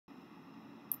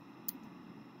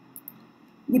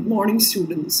Good morning,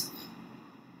 students.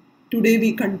 Today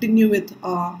we continue with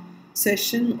our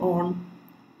session on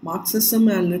Marxism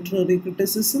and literary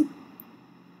criticism.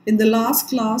 In the last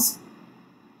class,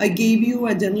 I gave you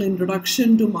a general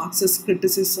introduction to Marxist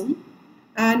criticism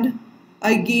and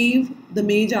I gave the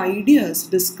major ideas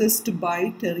discussed by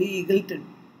Terry Eagleton.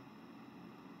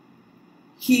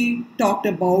 He talked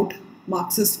about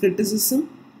Marxist criticism.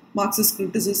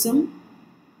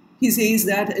 He says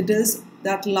that it is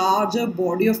that larger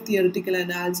body of theoretical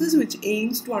analysis which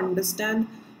aims to understand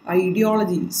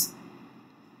ideologies.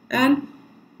 And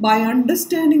by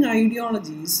understanding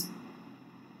ideologies,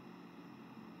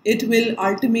 it will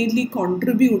ultimately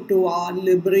contribute to our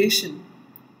liberation.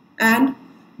 And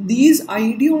these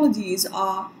ideologies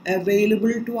are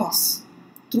available to us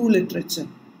through literature.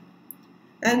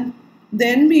 And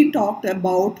then we talked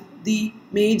about the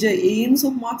major aims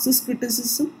of Marxist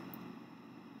criticism.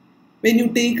 When you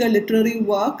take a literary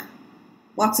work,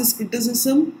 Marxist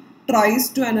criticism tries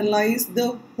to analyze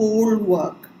the whole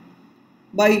work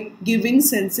by giving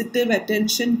sensitive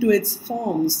attention to its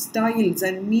forms, styles,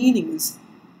 and meanings,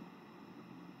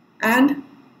 and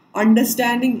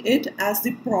understanding it as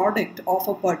the product of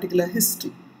a particular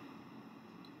history.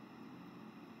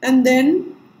 And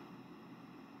then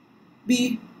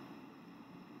we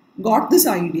got this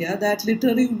idea that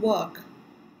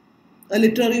a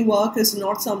literary work is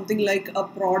not something like a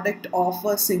product of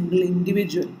a single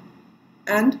individual,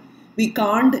 and we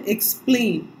can't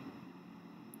explain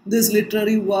this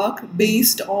literary work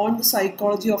based on the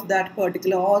psychology of that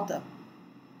particular author.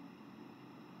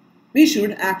 We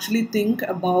should actually think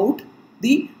about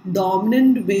the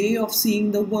dominant way of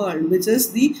seeing the world, which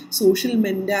is the social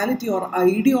mentality or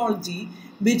ideology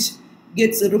which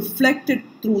gets reflected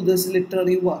through this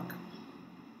literary work.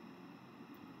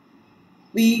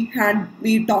 We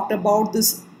talked about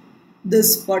this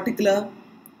particular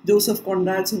Joseph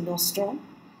Conrad's Nostrum,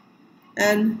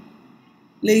 and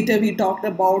later we talked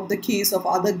about the case of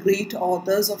other great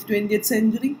authors of 20th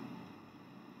century,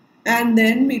 and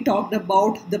then we talked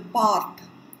about the part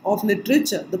of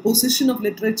literature, the position of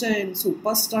literature in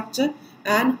superstructure,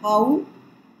 and how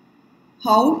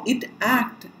it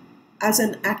acts as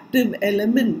an active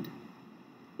element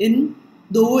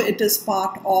though it is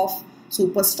part of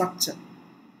superstructure.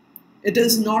 It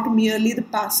is not merely the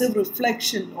passive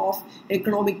reflection of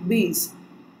economic base.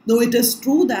 Though it is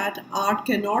true that art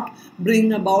cannot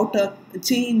bring about a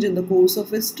change in the course of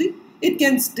history, it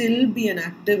can still be an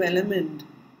active element.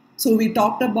 So we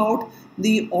talked about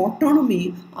the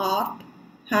autonomy art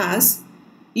has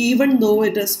even though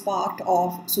it is part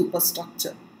of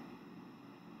superstructure.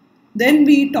 Then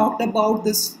we talked about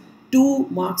this two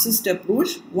Marxist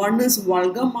approach. One is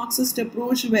vulgar Marxist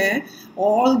approach where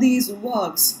all these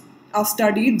works are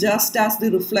studied just as the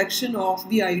reflection of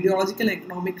the ideological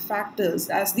economic factors,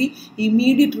 as the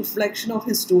immediate reflection of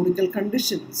historical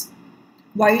conditions.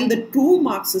 While the true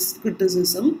Marxist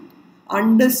criticism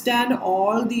understand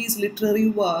all these literary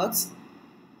works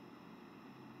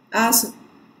as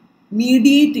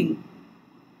mediating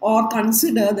or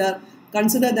consider that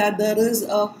there is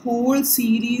a whole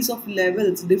series of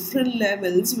levels, different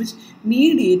levels which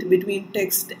mediate between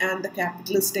text and the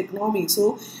capitalist economy.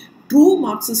 So true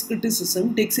Marxist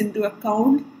criticism takes into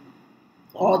account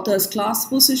authors' class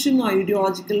position,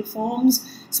 ideological forms,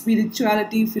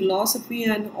 spirituality, philosophy,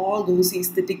 and all those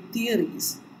aesthetic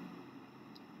theories.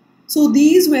 So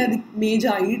these were the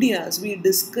major ideas we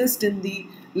discussed in the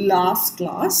last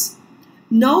class.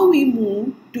 Now we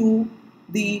move to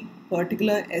the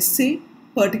particular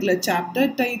chapter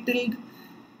titled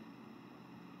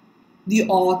 "The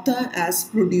Author as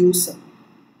Producer."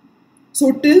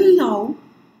 So till now,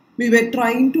 we were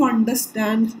trying to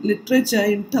understand literature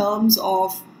in terms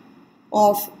of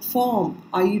form,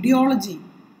 ideology,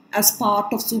 as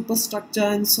part of superstructure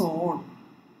and so on.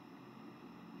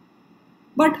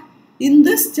 But in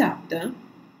this chapter,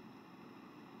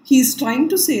 he is trying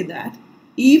to say that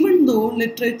even though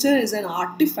literature is an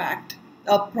artifact,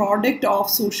 a product of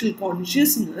social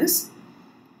consciousness,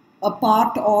 a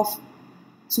part of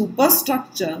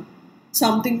superstructure,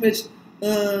 something which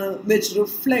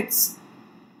reflects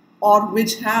or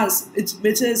which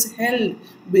is held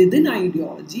within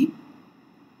ideology,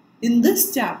 in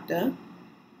this chapter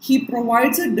he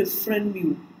provides a different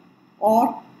view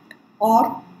or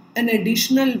an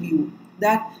additional view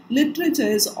that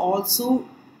literature is also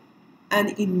an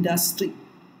industry.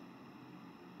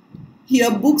 Here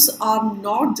books are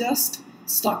not just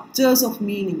structures of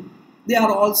meaning, they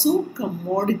are also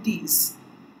commodities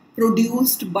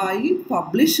produced by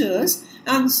publishers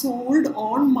and sold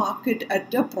on market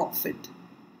at a profit.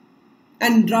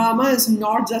 And drama is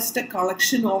not just a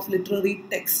collection of literary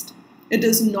text. It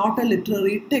is not a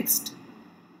literary text.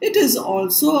 It is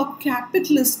also a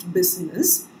capitalist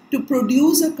business to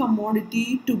produce a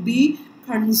commodity to be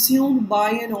consumed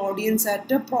by an audience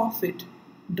at a profit.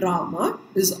 Drama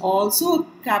is also a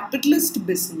capitalist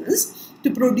business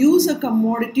to produce a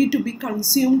commodity to be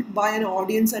consumed by an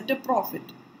audience at a profit.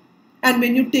 And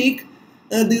when you take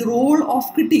the role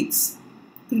of critics,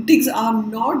 critics are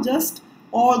not just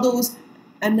all those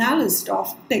analysts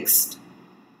of text.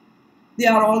 They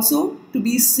are also to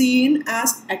be seen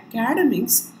as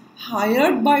academics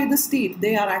hired by the state.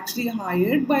 They are actually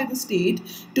hired by the state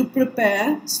to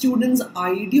prepare students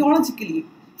ideologically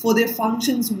for their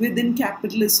functions within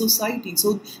capitalist society.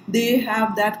 So they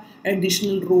have that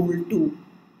additional role too.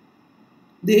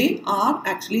 They are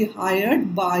actually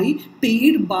hired by,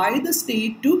 paid by the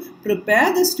state to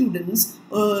prepare the students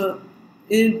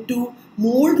to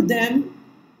mold them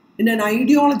in an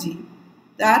ideology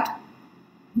that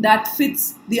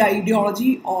fits the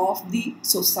ideology of the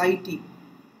society.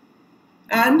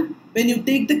 And when you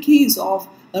take the case of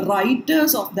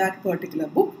writers of that particular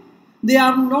book, they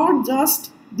are not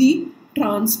just the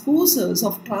transposers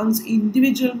of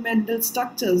individual mental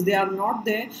structures. They are not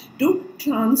there to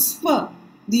transfer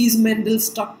these mental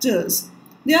structures.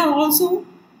 They are also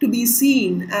to be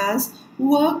seen as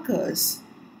workers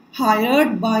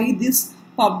hired by these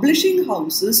publishing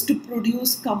houses to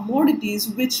produce commodities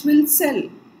which will sell.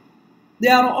 They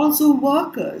are also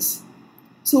workers.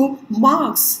 So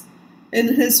Marx,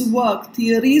 in his work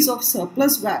Theories of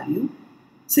Surplus Value,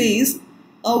 says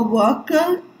a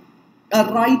writer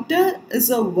is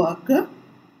a worker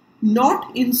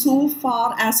not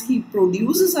insofar as he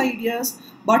produces ideas,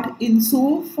 but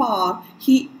insofar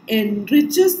he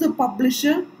enriches the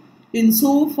publisher,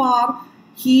 insofar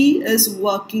he is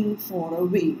working for a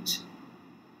wage.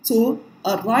 So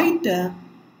a writer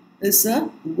is a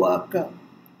worker.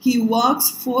 He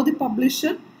works for the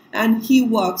publisher and he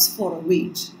works for a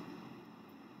wage.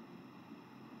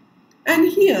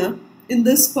 And here in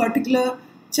this particular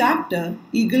chapter,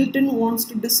 Eagleton wants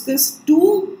to discuss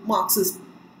two Marxist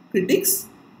critics.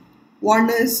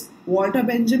 One is Walter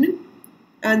Benjamin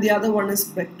and the other one is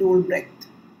Bertolt Brecht.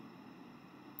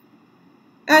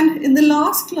 And in the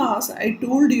last class, I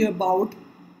told you about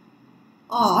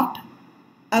art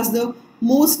as the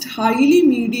most highly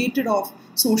mediated of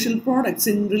social products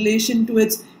in relation to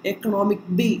its economic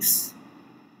base.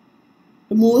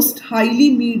 The most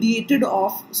highly mediated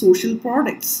of social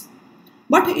products.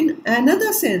 But in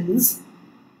another sense,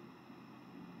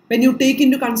 when you take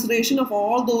into consideration of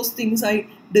all those things I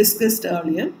discussed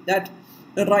earlier, that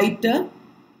a writer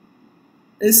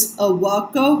is a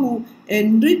worker who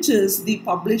enriches the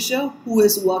publisher who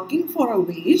is working for a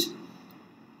wage,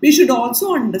 we should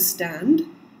also understand,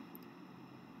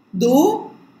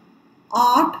 though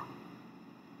art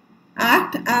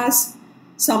act as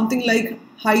something like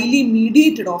highly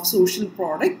mediated of social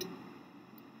product,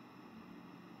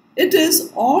 it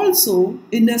is also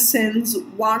in a sense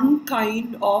one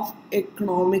kind of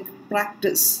economic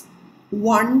practice,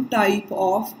 one type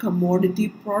of commodity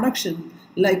production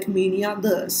like many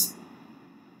others.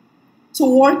 So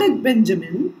Walter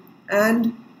Benjamin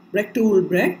and Bertolt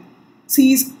Brecht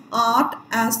sees art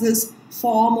as this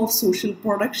form of social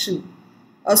production,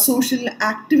 a social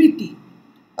activity,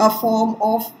 a form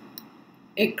of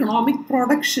economic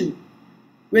production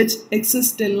which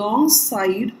exists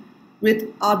alongside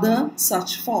with other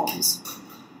such forms.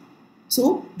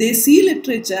 So they see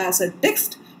literature as a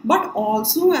text, but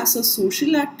also as a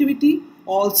social activity,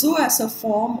 also as a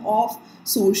form of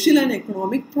social and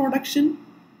economic production.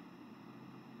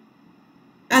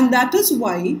 And that is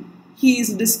why he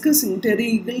is discussing,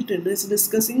 Terry Eagleton is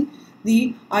discussing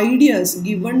the ideas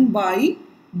given by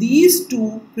these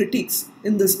two critics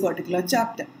in this particular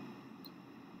chapter.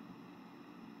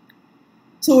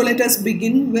 So let us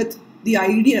begin with the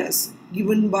ideas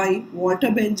given by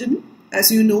Walter Benjamin.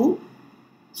 As you know,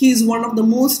 he is one of the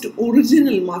most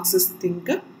original Marxist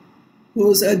thinker,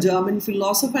 who is a German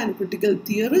philosopher and critical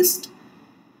theorist,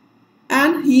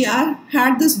 and he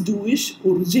had this Jewish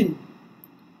origin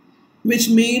which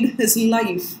made his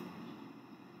life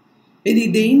very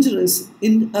dangerous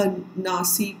in a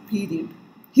Nazi period.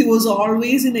 He was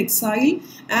always in exile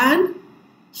and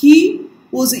he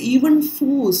was even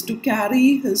forced to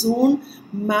carry his own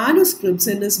manuscripts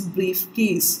in his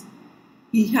briefcase.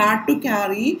 He had to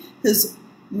carry his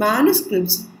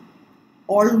manuscripts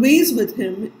always with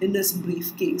him in his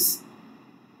briefcase.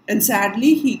 And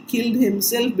sadly, he killed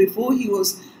himself before he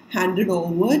was handed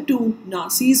over to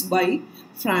Nazis by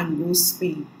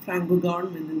Franco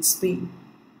government in Spain.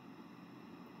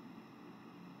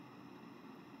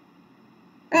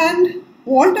 And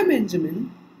Walter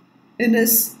Benjamin, in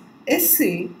his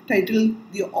essay titled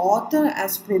The Author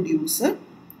as Producer,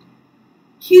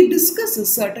 he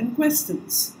discusses certain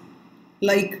questions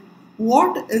like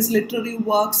what is literary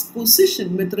work's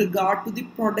position with regard to the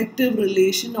productive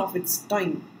relation of its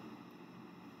time?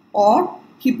 Or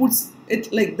he puts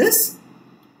it like this: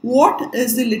 what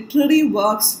is the literary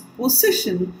work's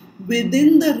position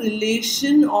within the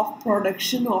relation of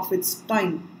production of its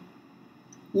time?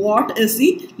 What is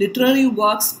the literary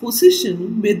work's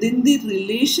position within the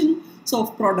relations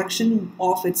of production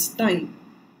of its time?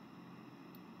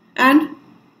 And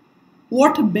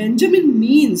what Benjamin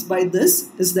means by this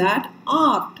is that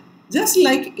art, just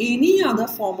like any other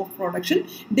form of production,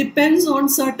 depends on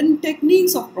certain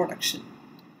techniques of production.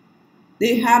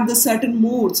 They have the certain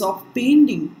modes of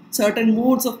painting, certain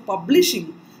modes of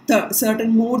publishing,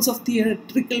 certain modes of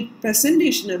theatrical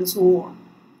presentation, and so on.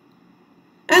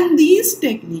 And these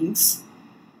techniques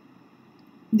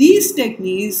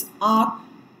are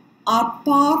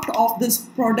part of this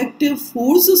productive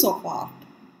forces of art,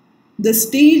 the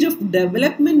stage of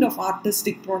development of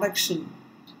artistic production.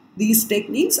 These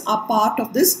techniques are part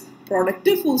of this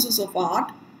productive forces of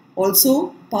art,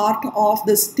 also part of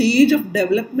the stage of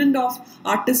development of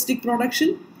artistic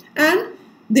production, and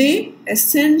they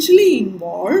essentially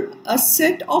involve a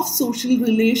set of social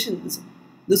relations.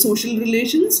 The social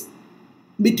relations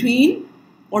between,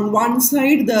 on one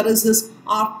side, there is this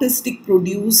artistic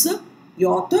producer, the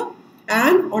author,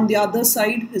 and on the other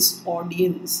side, his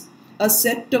audience, a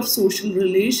set of social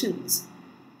relations.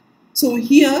 So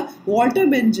here, Walter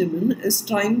Benjamin is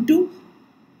trying to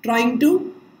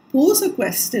pose a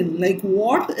question like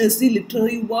what is the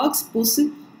literary work's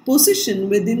position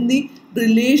within the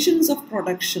relations of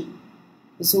production?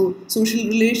 So social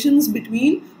relations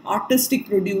between artistic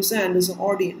producer and his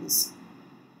audience.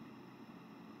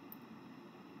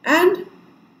 And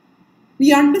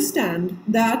we understand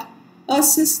that a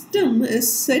system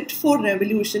is set for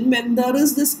revolution when there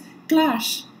is this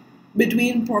clash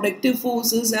between productive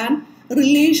forces and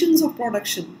relations of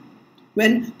production.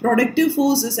 When productive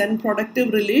forces and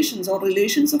productive relations or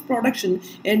relations of production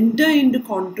enter into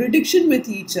contradiction with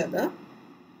each other,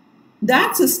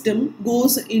 that system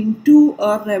goes into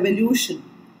a revolution.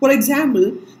 For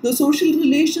example, the social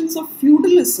relations of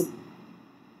feudalism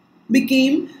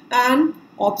became an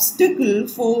obstacle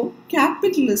for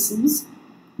capitalism's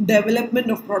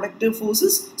development of productive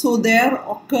forces. So there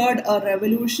occurred a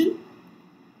revolution,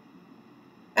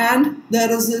 and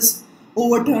there is this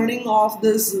overturning of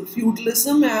this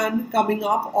feudalism and coming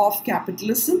up of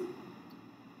capitalism.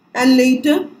 And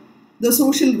later, the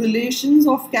social relations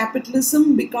of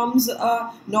capitalism becomes an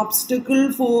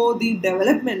obstacle for the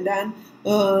development and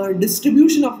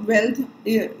distribution of wealth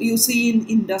you see in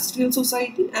industrial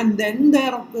society, and then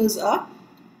there occurs a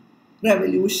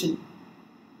revolution.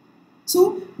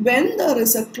 So when there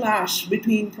is a clash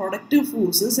between productive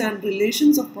forces and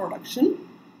relations of production,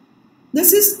 the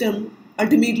system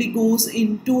ultimately goes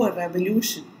into a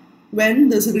revolution when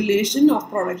this relation of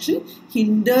production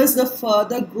hinders the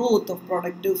further growth of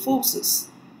productive forces.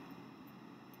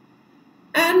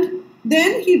 And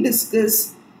then he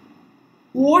discusses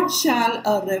what shall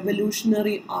a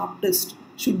revolutionary artist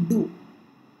should do.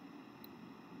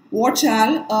 What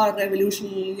shall a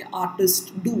revolutionary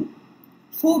artist do?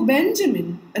 For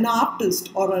Benjamin, an artist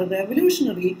or a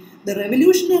revolutionary, the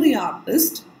revolutionary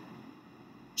artist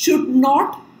should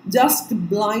not just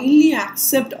blindly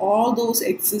accept all those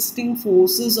existing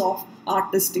forces of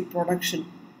artistic production,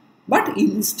 but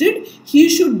instead he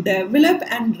should develop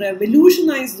and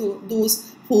revolutionize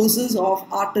those forces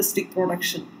of artistic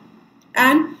production.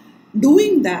 And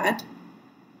doing that,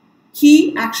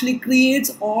 he actually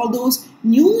creates all those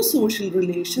new social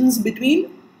relations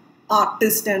between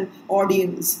artist and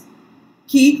audience.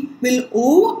 He will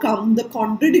overcome the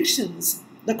contradictions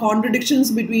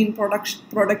between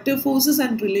productive forces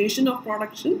and relation of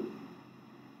production,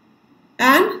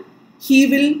 and he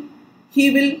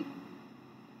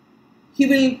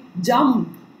will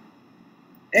jump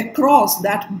across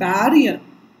that barrier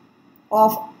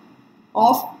of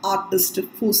artistic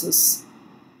forces.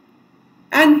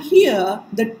 And here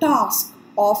the task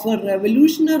of a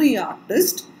revolutionary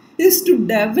artist is to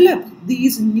develop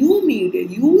these new media,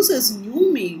 uses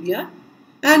new media,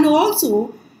 and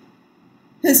also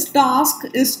his task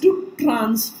is to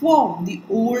transform the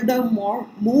older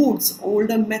modes,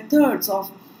 older methods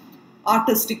of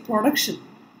artistic production.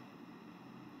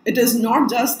 It is not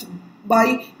just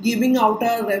by giving out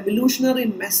a revolutionary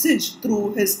message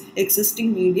through his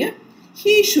existing media.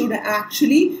 He should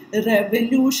actually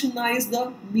revolutionize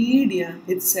the media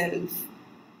itself.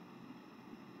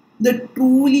 The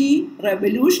truly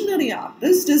revolutionary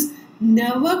artist is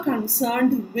never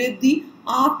concerned with the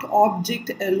art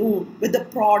object alone, with the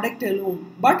product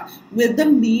alone, but with the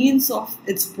means of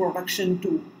its production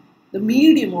too, the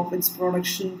medium of its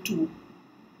production too.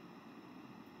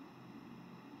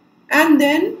 And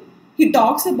then he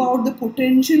talks about the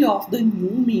potential of the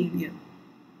new media.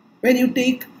 When you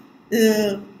take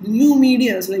new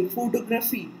medias like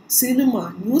photography,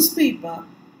 cinema, newspaper,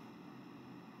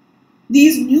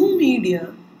 these new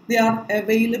media, they are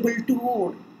available to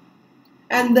all.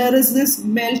 And there is this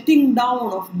melting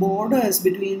down of borders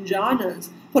between genres.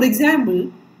 For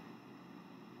example,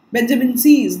 Benjamin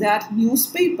sees that in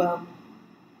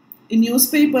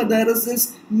newspaper there is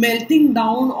this melting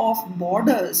down of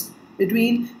borders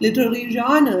between literary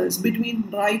genres, between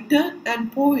writer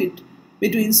and poet,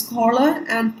 between scholar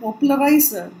and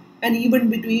popularizer, and even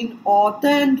between author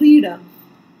and reader.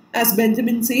 As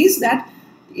Benjamin says that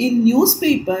in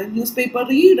newspaper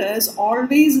reader is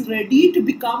always ready to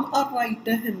become a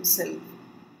writer himself.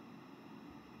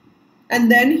 And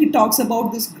then he talks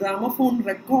about this gramophone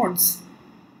records,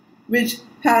 which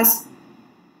has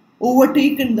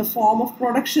overtaken the form of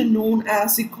production known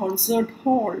as the concert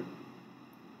hall.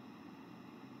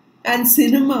 And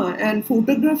cinema and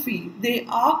photography, they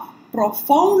are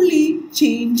profoundly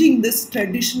changing this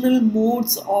traditional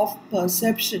modes of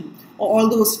perception, all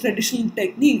those traditional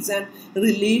techniques and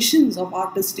relations of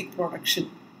artistic production.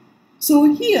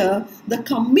 So here, the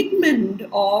commitment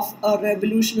of a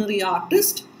revolutionary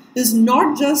artist is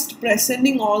not just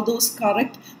presenting all those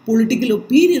correct political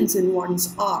opinions in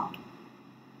one's art.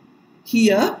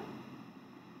 Here,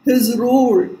 his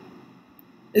role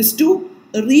is to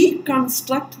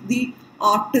reconstruct the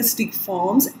artistic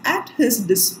forms at his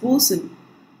disposal.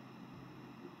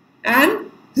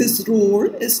 And his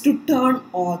role is to turn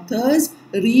authors,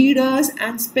 readers,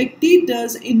 and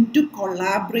spectators into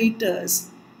collaborators.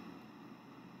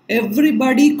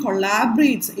 Everybody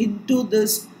collaborates into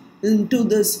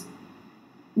this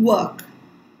work,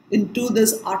 into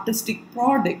this artistic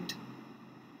product.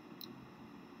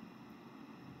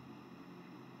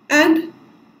 And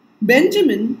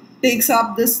Benjamin takes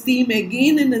up this theme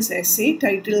again in his essay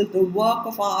titled The Work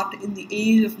of Art in the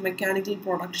Age of Mechanical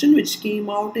Production, which came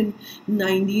out in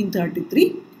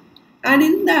 1933. And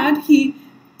in that he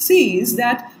says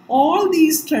that all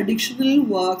these traditional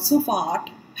works of art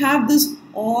have this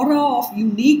aura of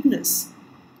uniqueness.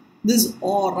 This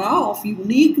aura of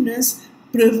uniqueness,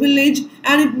 privilege,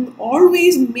 and it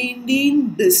always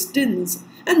maintain distance.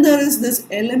 And there is this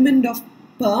element of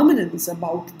permanence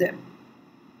about them.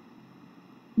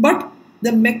 But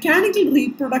the mechanical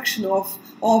reproduction of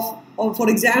for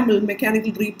example,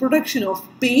 mechanical reproduction of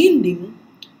painting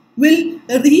will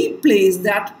replace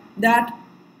that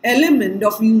element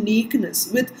of uniqueness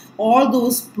with all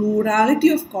those plurality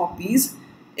of copies.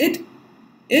 It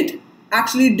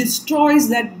actually destroys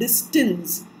that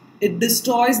distance. It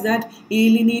destroys that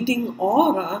alienating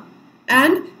aura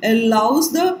and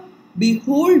allows the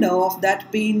beholder of that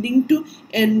painting to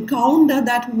encounter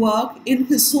that work in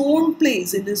his own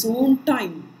place, in his own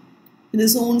time, in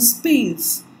his own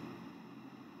space.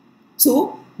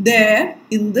 So there,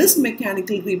 in this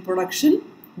mechanical reproduction,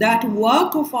 that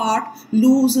work of art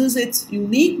loses its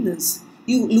uniqueness,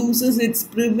 it loses its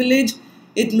privilege,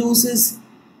 it loses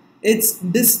its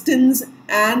distance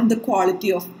and the quality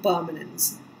of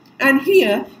permanence. And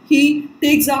here he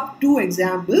takes up two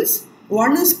examples.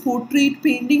 One is portrait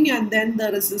painting, and then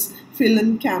there is this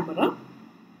film camera.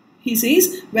 He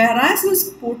says, whereas this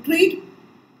portrait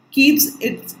keeps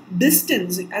its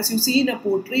distance, as you see in a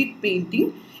portrait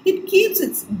painting, it keeps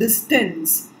its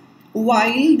distance,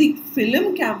 while the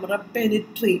film camera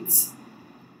penetrates.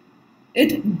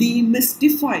 It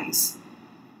demystifies.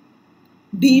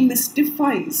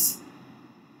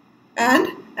 And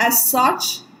as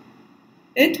such,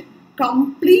 it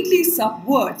completely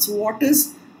subverts what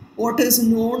is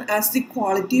known as the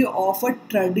quality of a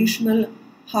traditional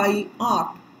high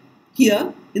art.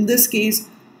 Here, in this case,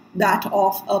 that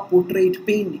of a portrait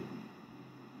painting.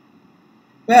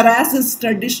 Whereas this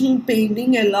traditional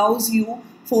painting allows you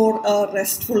for a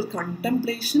restful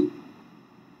contemplation,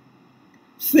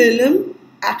 film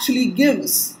actually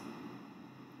gives.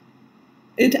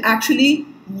 It actually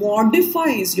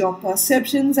modifies your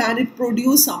perceptions and it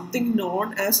produces something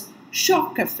known as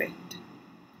shock effect.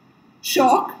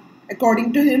 Shock,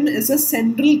 according to him, is a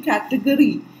central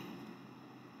category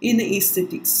in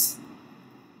aesthetics.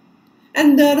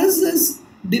 And there is this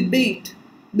debate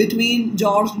between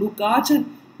George Lukács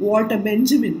and Walter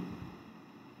Benjamin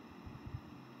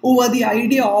over the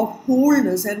idea of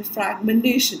wholeness and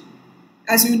fragmentation.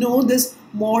 As you know, this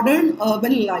modern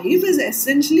urban life is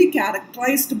essentially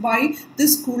characterized by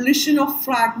this collision of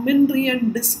fragmentary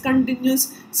and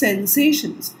discontinuous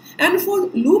sensations. And for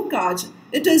Lukács,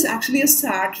 it is actually a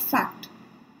sad fact,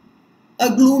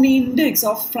 a gloomy index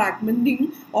of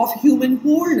fragmenting of human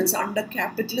wholeness under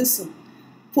capitalism.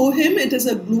 For him, it is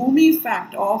a gloomy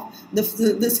fact of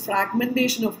this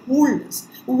fragmentation of wholeness,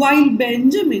 while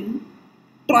Benjamin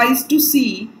tries to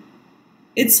see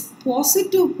its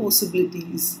positive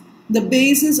possibilities, the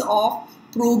basis of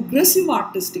progressive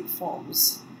artistic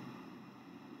forms.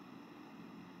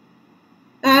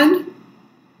 And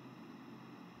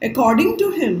according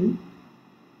to him,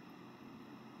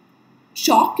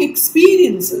 shock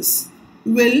experiences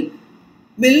will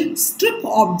strip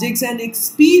objects and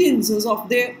experiences of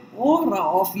their aura,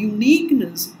 of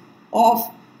uniqueness, of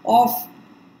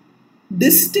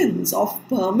distance, of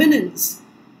permanence.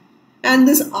 And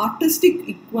this artistic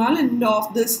equivalent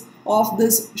of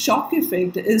this shock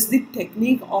effect is the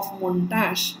technique of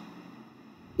montage.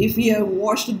 If we have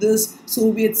watched this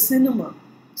Soviet cinema,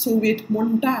 Soviet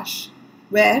montage,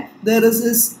 where there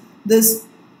is this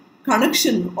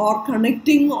connection or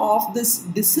connecting of this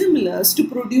dissimilars to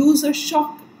produce a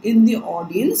shock in the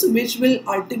audience, which will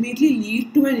ultimately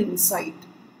lead to an insight.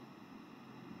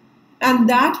 And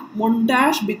that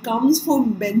montage becomes for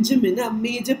Benjamin a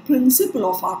major principle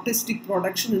of artistic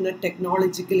production in a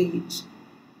technological age.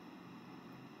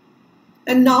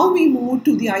 And now we move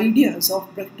to the ideas of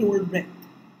Bertolt Brecht,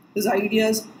 his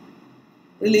ideas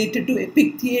related to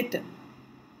epic theatre.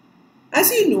 As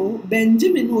you know,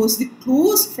 Benjamin was the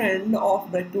close friend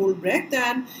of Bertolt Brecht,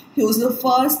 and he was the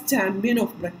first champion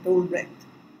of Bertolt Brecht.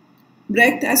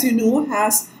 Brecht, as you know,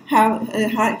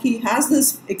 he has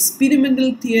this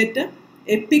experimental theatre,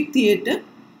 epic theatre,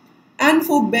 and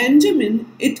for Benjamin,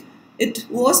 it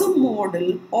was a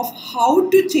model of how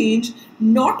to change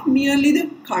not merely the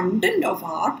content of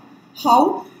art,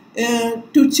 how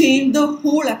to change the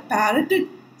whole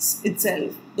apparatus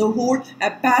itself,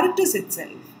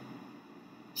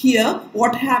 Here,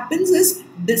 what happens is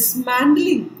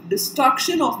dismantling,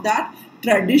 destruction of that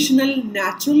traditional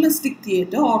naturalistic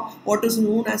theatre, or what is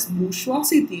known as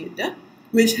bourgeoisie theatre,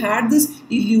 which had this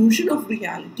illusion of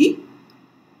reality.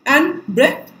 And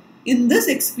Brecht, in this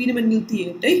experimental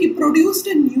theatre, he produced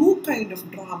a new kind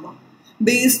of drama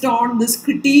based on this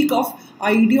critique of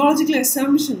ideological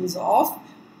assumptions of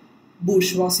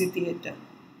bourgeoisie theatre.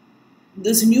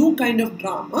 This new kind of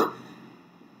drama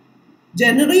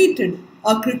generated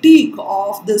a critique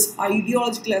of this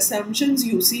ideological assumptions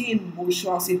you see in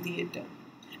bourgeoisie theatre.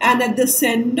 And at the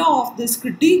center of this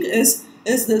critique is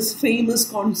this famous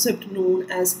concept known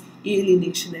as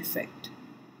alienation effect.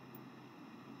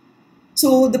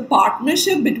 So the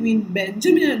partnership between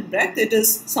Benjamin and Brecht, it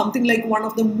is something like one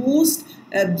of the most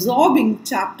absorbing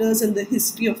chapters in the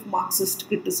history of Marxist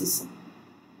criticism.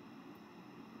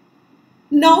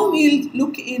 Now we'll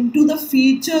look into the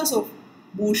features of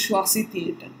bourgeoisie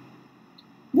theatre.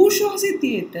 Bourgeoisie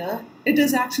theatre, it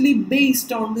is actually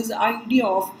based on this idea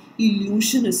of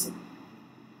illusionism.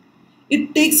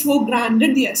 It takes for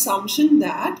granted the assumption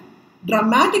that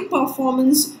dramatic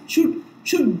performance should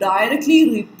directly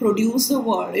reproduce the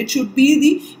world. It should be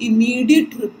the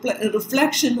immediate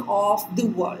reflection of the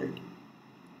world.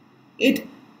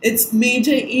 Its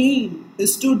major aim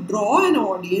is to draw an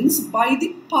audience by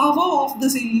the power of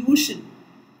this illusion,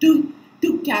 to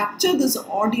capture this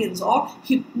audience or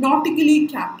hypnotically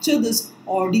capture this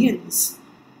audience.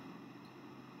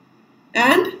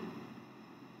 And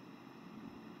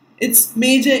its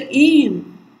major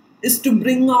aim is to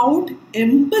bring out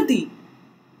empathy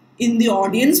in the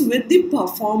audience with the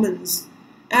performance.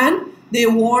 And they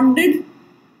wanted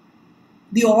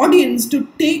the audience to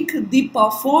take the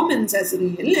performance as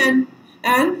real,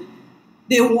 and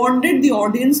they wanted the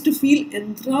audience to feel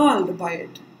enthralled by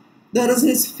it. There is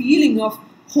this feeling of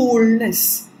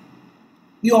wholeness.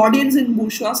 The audience in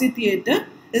bourgeoisie theatre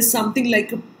is something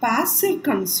like a passive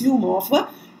consumer of a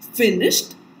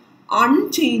finished,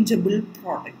 unchangeable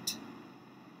product,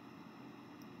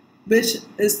 which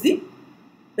is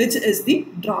the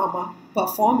drama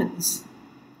performance.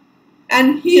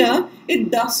 And here,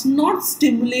 it does not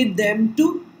stimulate them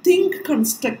to think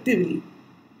constructively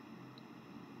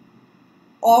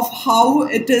of how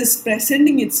it is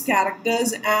presenting its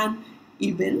characters and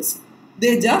events.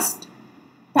 They just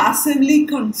passively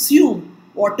consume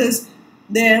what is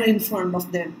there in front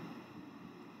of them.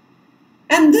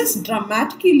 And this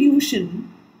dramatic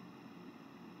illusion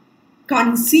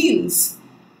conceals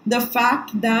the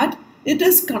fact that it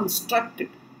is constructed.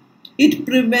 It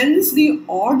prevents the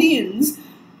audience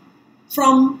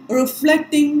from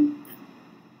reflecting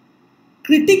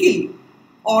critically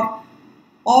or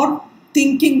or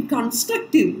thinking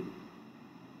constructively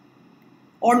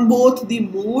on both the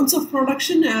modes of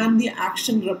production and the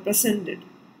action represented.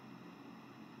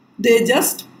 They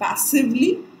just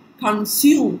passively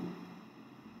consume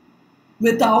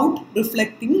without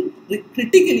reflecting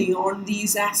critically on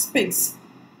these aspects.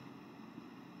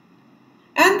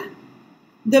 And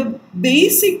the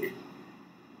basic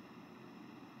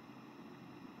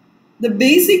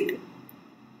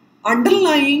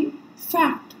underlying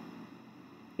fact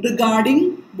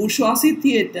regarding bourgeoisie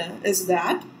theatre is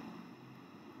that,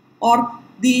 or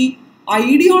the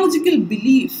ideological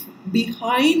belief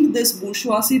behind this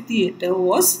bourgeoisie theatre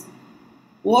was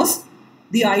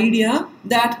the idea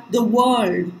that the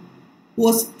world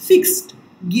was fixed,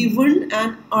 given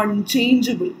and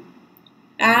unchangeable.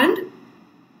 And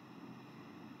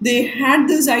they had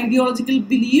this ideological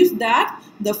belief that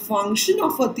the function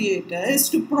of a theatre is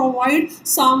to provide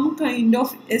some kind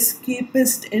of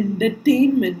escapist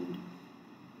entertainment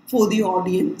for the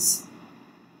audience.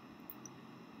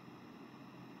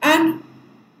 And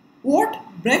what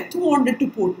Brecht wanted to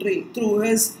portray through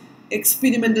his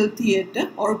experimental theatre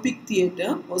or pig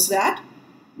theatre was that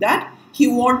he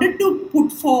wanted to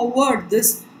put forward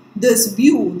this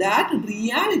view that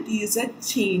reality is a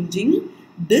changing,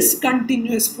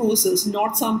 discontinuous process,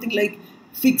 not something like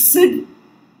fixed,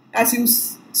 as you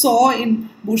saw in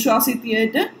bourgeoisie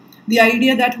theatre. The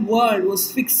idea that world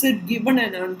was fixed, given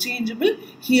and unchangeable.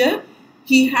 Here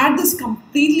he had this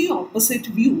completely opposite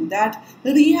view that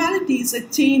reality is a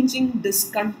changing,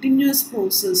 discontinuous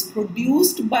process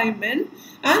produced by men,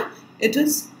 and it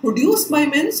is produced by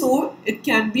men, so it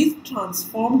can be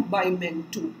transformed by men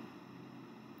too.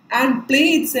 And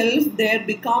play itself there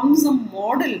becomes a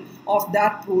model of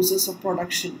that process of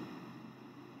production.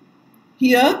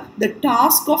 Here, the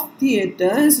task of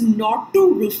theatre is not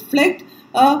to reflect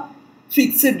a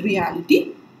fixed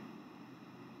reality,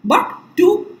 but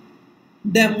to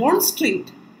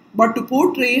demonstrate, but to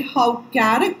portray how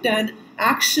character and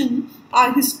action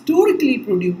are historically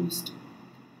produced.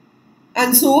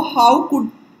 And so how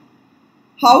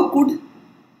could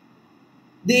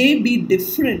they be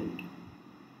different?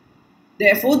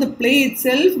 Therefore, the play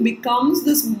itself becomes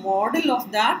this model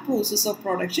of that process of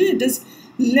production. It is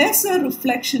less a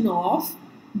reflection of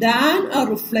than a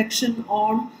reflection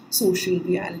on social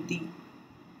reality.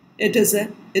 It is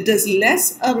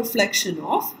less a reflection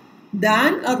of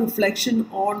than a reflection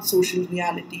on social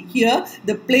reality. Here,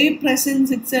 the play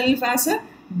presents itself as a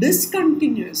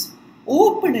discontinuous,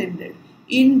 open-ended,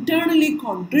 internally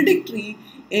contradictory,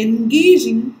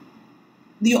 engaging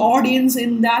the audience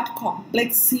in that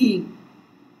complex seeing.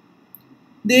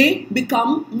 They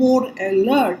become more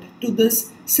alert to this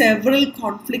several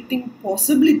conflicting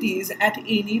possibilities at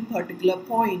any particular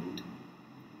point.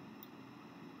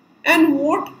 And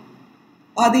what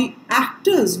are the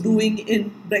actors doing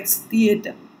in Brecht's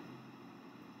theatre?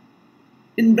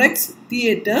 In Brecht's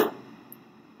theatre,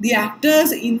 the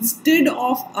actors, instead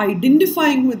of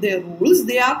identifying with their roles,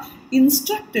 they are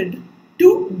instructed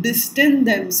to distance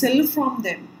themselves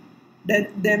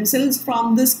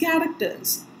from these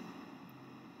characters,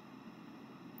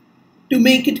 to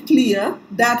make it clear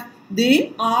that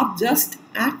they are just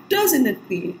actors in a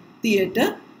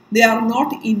theatre. They are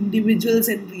not individuals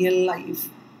in real life.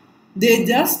 They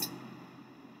just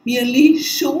merely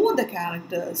show the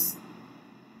characters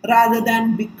rather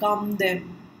than become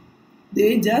them.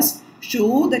 They just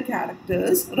show the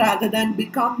characters rather than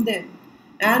become them.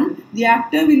 And the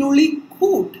actor will only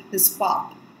quote his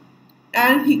part.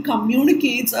 And he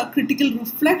communicates a critical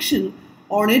reflection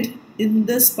on it in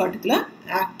this particular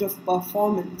act of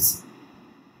performance.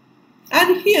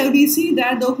 And here we see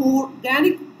that the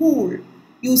organic whole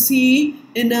you see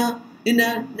in a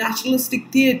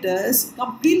naturalistic theatre is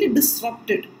completely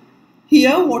disrupted.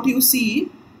 Here what you see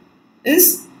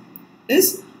is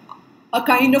a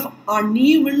kind of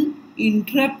uneven,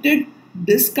 interrupted,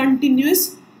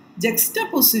 discontinuous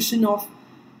juxtaposition of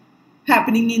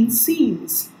happening in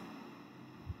scenes.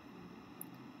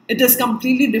 It is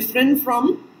completely different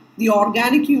from the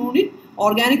organic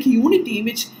unity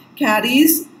which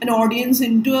carries an audience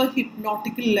into a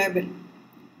hypnotical level.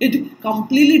 It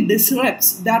completely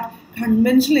disrupts that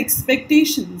conventional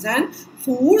expectations and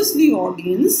forces the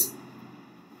audience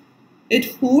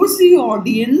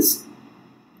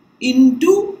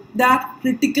into that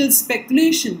critical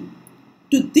speculation,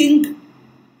 to think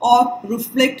or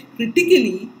reflect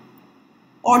critically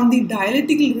on the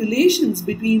dialectical relations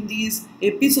between these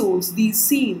episodes, these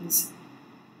scenes.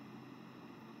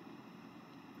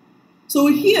 So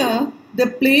here the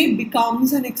play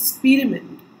becomes an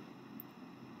experiment.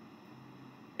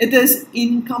 It is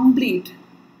incomplete.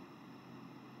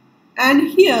 And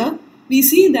here we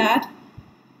see that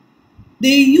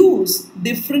they use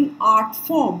different art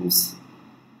forms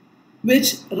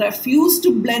which refuse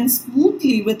to blend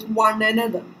smoothly with one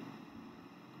another.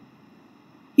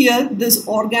 Here, this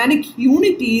organic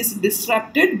unity is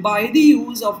disrupted by the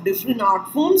use of different art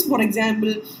forms, for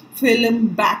example, film,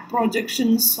 back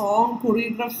projection, song,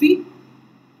 choreography,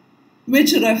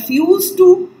 which refuse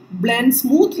to blend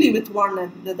smoothly with one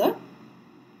another,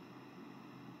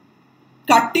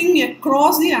 cutting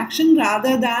across the action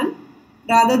rather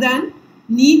than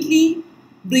neatly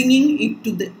bringing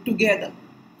it together.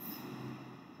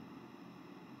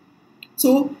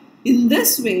 So, in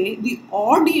this way, the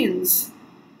audience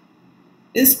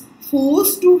is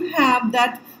forced to have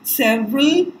that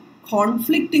several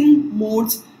conflicting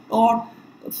modes, or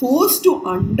forced to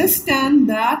understand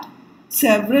that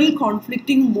several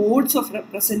conflicting modes of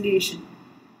representation.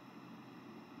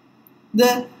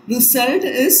 The result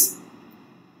is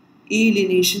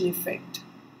alienation effect.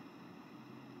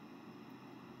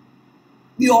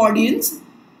 The audience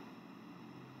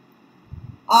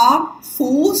are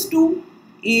forced to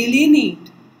alienate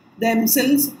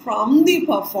themselves from the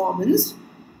performance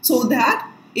so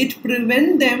that it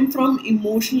prevents them from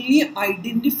emotionally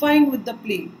identifying with the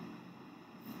play.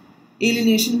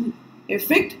 Alienation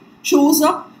effect shows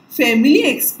up familiar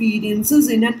experiences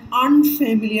in an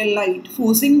unfamiliar light,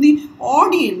 forcing the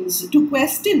audience to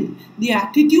question the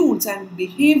attitudes and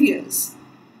behaviors.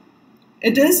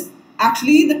 It is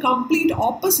actually the complete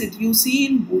opposite you see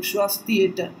in bourgeois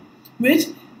theatre, which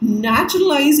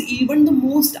naturalize even the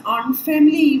most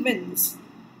unfamiliar events,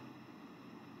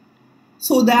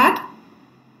 so that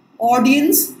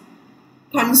audience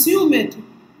consume it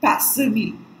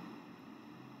passively.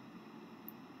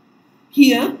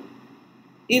 Here,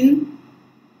 in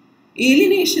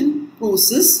alienation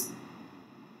process,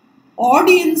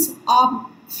 audience are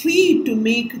free to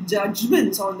make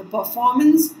judgments on the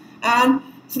performance and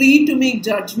free to make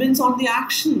judgments on the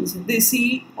actions they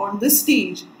see on the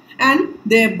stage, and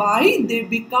thereby they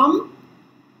become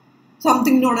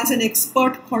something known as an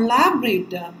expert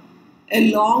collaborator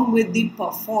along with the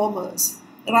performers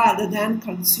rather than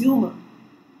consumer.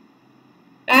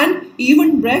 And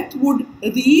even Brecht would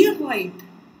rewrite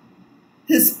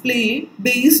his play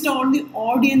based on the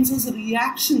audience's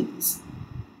reactions,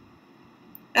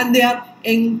 and they are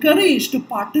encouraged to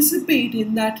participate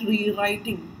in that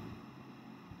rewriting.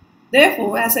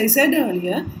 Therefore, as I said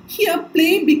earlier, here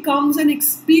play becomes an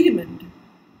experiment.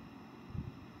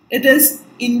 It is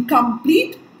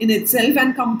incomplete in itself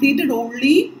and completed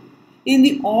only in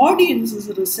the audience's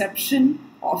reception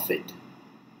of it.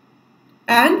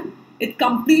 And it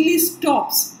completely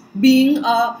stops being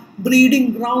a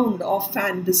breeding ground of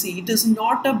fantasy. It is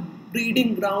not a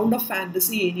breeding ground of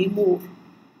fantasy anymore.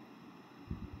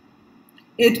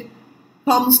 It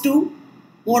comes to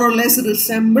more or less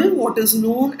resemble what is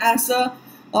known as a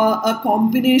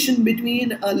combination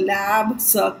between a lab,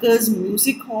 circus,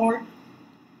 music hall,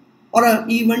 or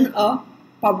even a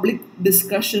public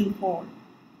discussion hall.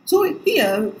 So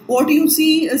here what you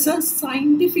see is a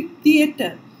scientific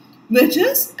theatre, which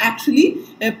is actually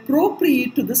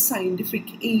appropriate to the scientific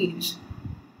age.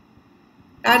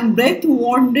 And Brecht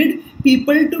wanted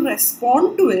people to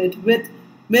respond to it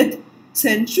with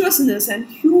sensuousness and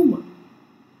humor.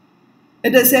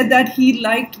 It is said that he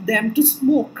liked them to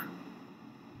smoke.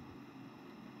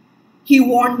 He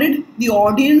wanted the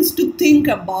audience to think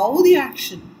about the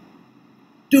action,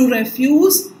 to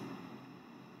refuse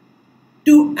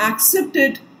to accept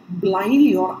it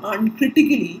blindly or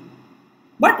uncritically.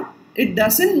 But it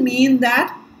doesn't mean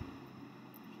that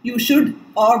you should,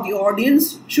 or the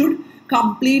audience should,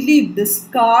 completely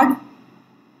discard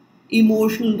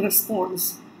emotional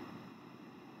response.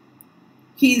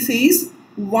 He says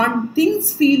one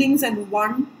thinks feelings and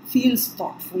one feels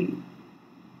thoughtfully.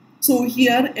 So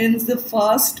here ends the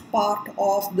first part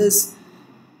of this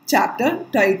chapter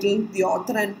titled The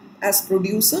Author and as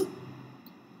Producer.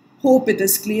 Hope it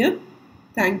is clear.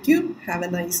 Thank you. Have a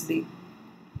nice day.